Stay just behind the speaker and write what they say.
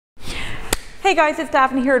Hey guys, it's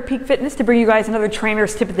Daphne here at Peak Fitness to bring you guys another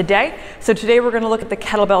trainer's tip of the day. So today we're going to look at the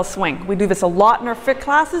kettlebell swing. We do this a lot in our fit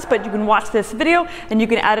classes, but you can watch this video and you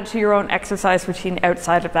can add it to your own exercise routine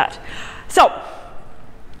outside of that. So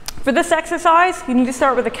for this exercise, you need to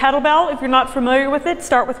start with a kettlebell. If you're not familiar with it,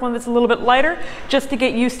 start with one that's a little bit lighter just to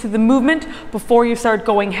get used to the movement before you start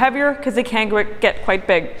going heavier, because it can get quite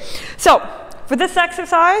big. So for this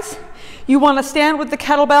exercise, you want to stand with the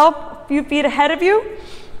kettlebell a few feet ahead of you.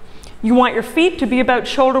 You want your feet to be about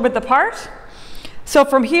shoulder width apart. So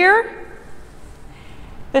from here,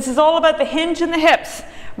 this is all about the hinge and the hips.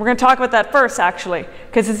 We're going to talk about that first actually,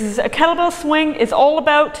 because this is a kettlebell swing is all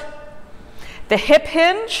about the hip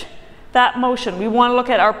hinge, that motion. We want to look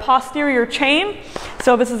at our posterior chain.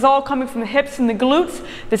 So this is all coming from the hips and the glutes.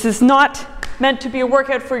 This is not meant to be a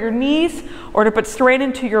workout for your knees or to put strain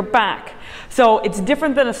into your back. So it's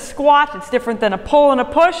different than a squat. It's different than a pull and a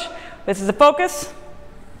push. This is a focus.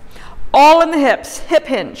 All in the hips, hip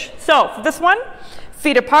hinge. So for this one,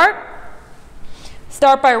 feet apart.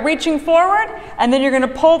 Start by reaching forward, and then you're going to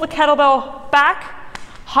pull the kettlebell back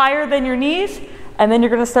higher than your knees, and then you're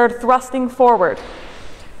going to start thrusting forward.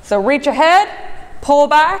 So reach ahead, pull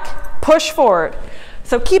back, push forward.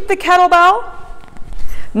 So keep the kettlebell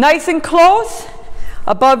nice and close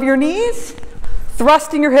above your knees,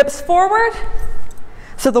 thrusting your hips forward.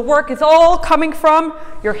 So the work is all coming from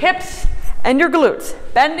your hips and your glutes,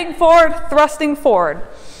 bending forward, thrusting forward.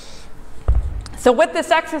 So with this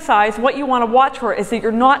exercise, what you want to watch for is that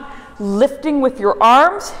you're not lifting with your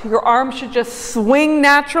arms. Your arms should just swing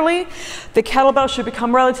naturally. The kettlebell should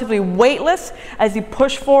become relatively weightless as you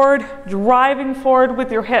push forward, driving forward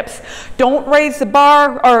with your hips. Don't raise the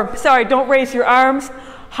bar, or sorry, don't raise your arms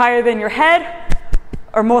higher than your head,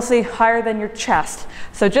 or mostly higher than your chest.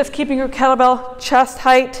 So just keeping your kettlebell chest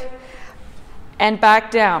height and back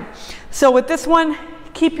down. So with this one,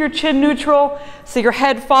 keep your chin neutral so your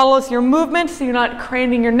head follows your movement, so you're not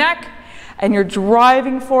craning your neck and you're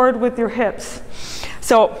driving forward with your hips.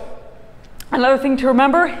 So another thing to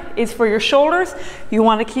remember is for your shoulders, you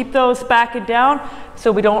want to keep those back and down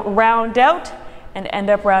so we don't round out and end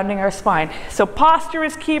up rounding our spine. So posture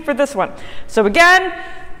is key for this one. So again,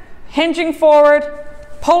 hinging forward,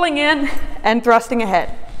 pulling in and thrusting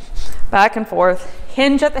ahead. Back and forth,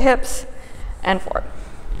 hinge at the hips and forward.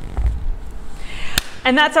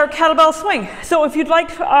 And that's our kettlebell swing. So if you'd like,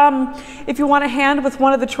 if you want a hand with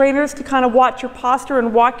one of the trainers to kind of watch your posture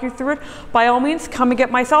and walk you through it, by all means, come and get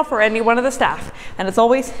myself or any one of the staff. And as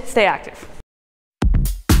always, stay active.